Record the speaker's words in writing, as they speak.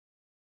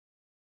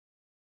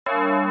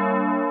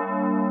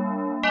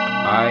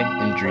I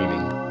am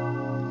dreaming.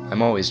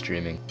 I'm always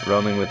dreaming,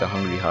 roaming with a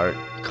hungry heart,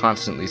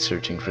 constantly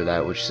searching for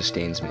that which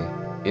sustains me.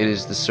 It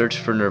is the search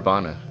for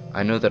nirvana.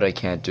 I know that I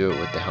can't do it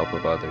with the help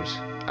of others.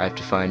 I have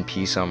to find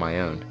peace on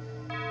my own.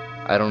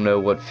 I don't know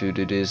what food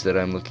it is that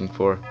I'm looking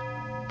for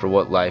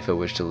what life I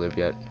wish to live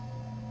yet.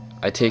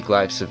 I take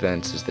life's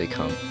events as they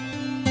come.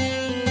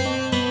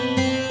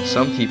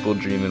 Some people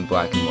dream in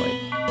black and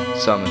white,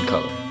 some in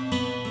color.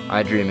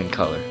 I dream in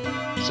color.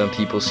 Some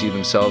people see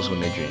themselves when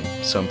they dream.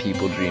 Some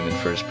people dream in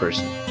first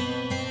person.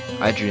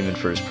 I dream in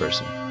first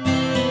person.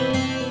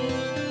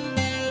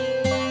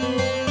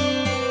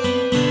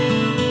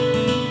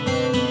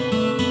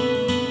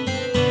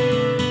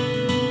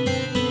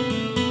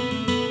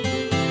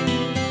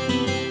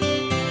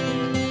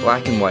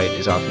 Black and white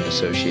is often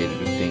associated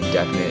with being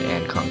definite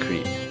and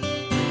concrete.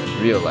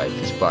 Real life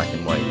is black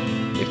and white.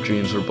 If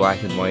dreams were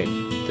black and white,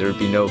 there would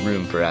be no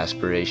room for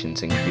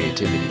aspirations and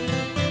creativity.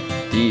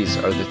 These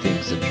are the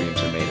things that dreams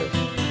are made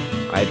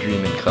of. I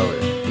dream in color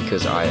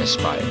because I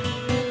aspire.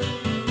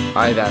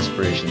 I have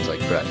aspirations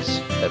like breaths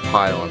that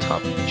pile on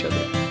top of each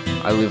other.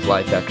 I live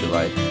life after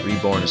life,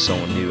 reborn as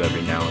someone new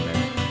every now and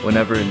then.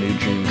 Whenever a new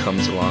dream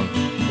comes along,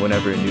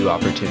 whenever a new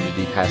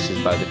opportunity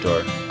passes by the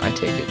door, I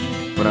take it.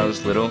 When I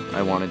was little,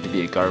 I wanted to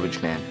be a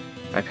garbage man.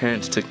 My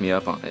parents took me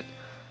up on it.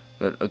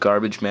 But a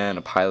garbage man,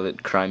 a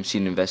pilot, crime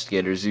scene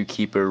investigator,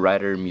 zookeeper,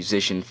 writer,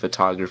 musician,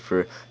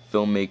 photographer,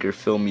 filmmaker,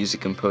 film music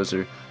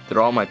composer,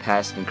 they're all my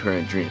past and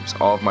current dreams,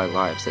 all of my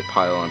lives that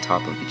pile on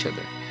top of each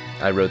other.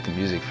 I wrote the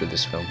music for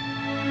this film.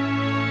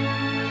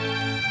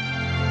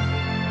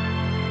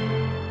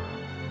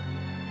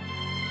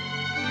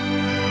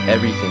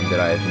 Everything that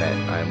I have met,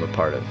 I am a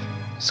part of.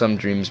 Some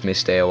dreams may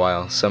stay a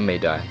while, some may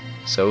die.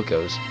 So it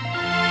goes.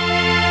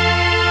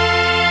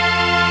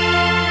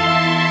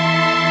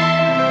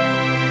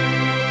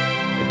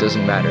 It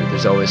doesn't matter,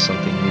 there's always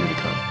something new to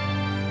come.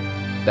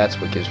 That's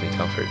what gives me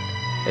comfort.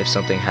 If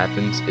something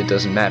happens, it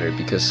doesn't matter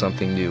because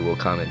something new will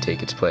come and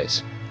take its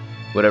place.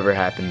 Whatever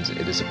happens,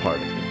 it is a part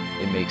of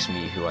me. It makes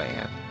me who I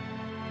am.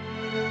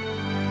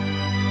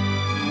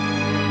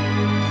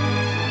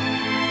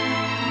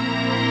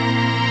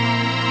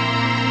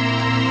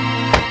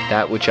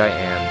 That which I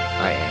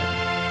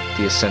am.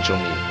 The essential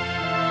me.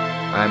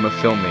 I am a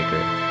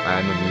filmmaker. I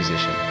am a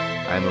musician.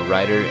 I am a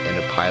writer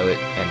and a pilot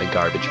and a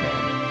garbage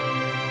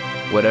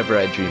man. Whatever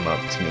I dream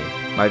up, it's me.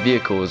 My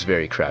vehicle is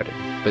very crowded,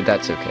 but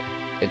that's okay.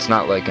 It's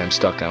not like I'm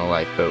stuck on a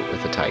lifeboat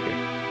with a tiger.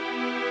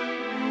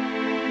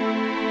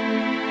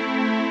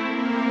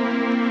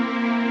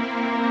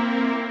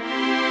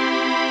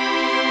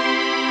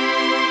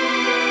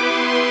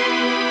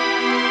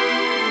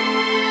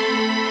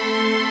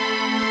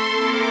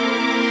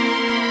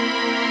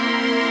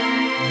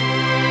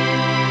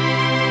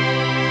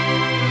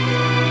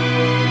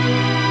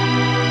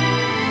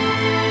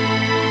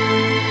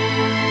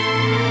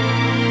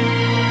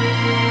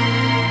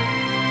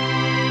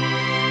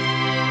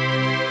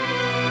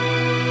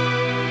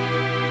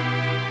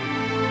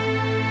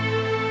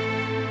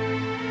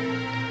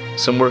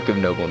 Some work of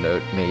noble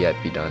note may yet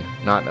be done,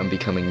 not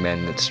unbecoming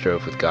men that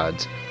strove with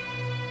gods.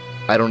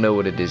 I don't know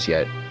what it is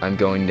yet. I'm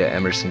going to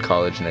Emerson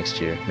College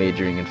next year,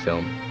 majoring in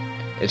film.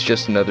 It's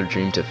just another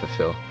dream to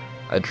fulfill,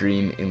 a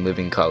dream in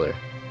living color.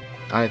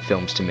 I have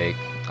films to make,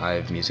 I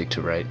have music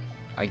to write.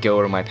 I go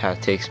where my path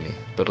takes me,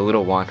 but a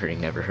little wandering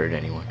never hurt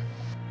anyone.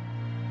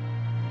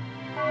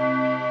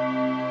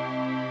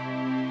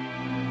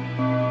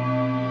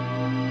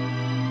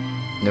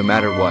 No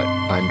matter what,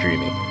 I'm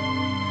dreaming.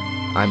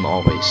 I'm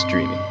always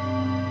dreaming.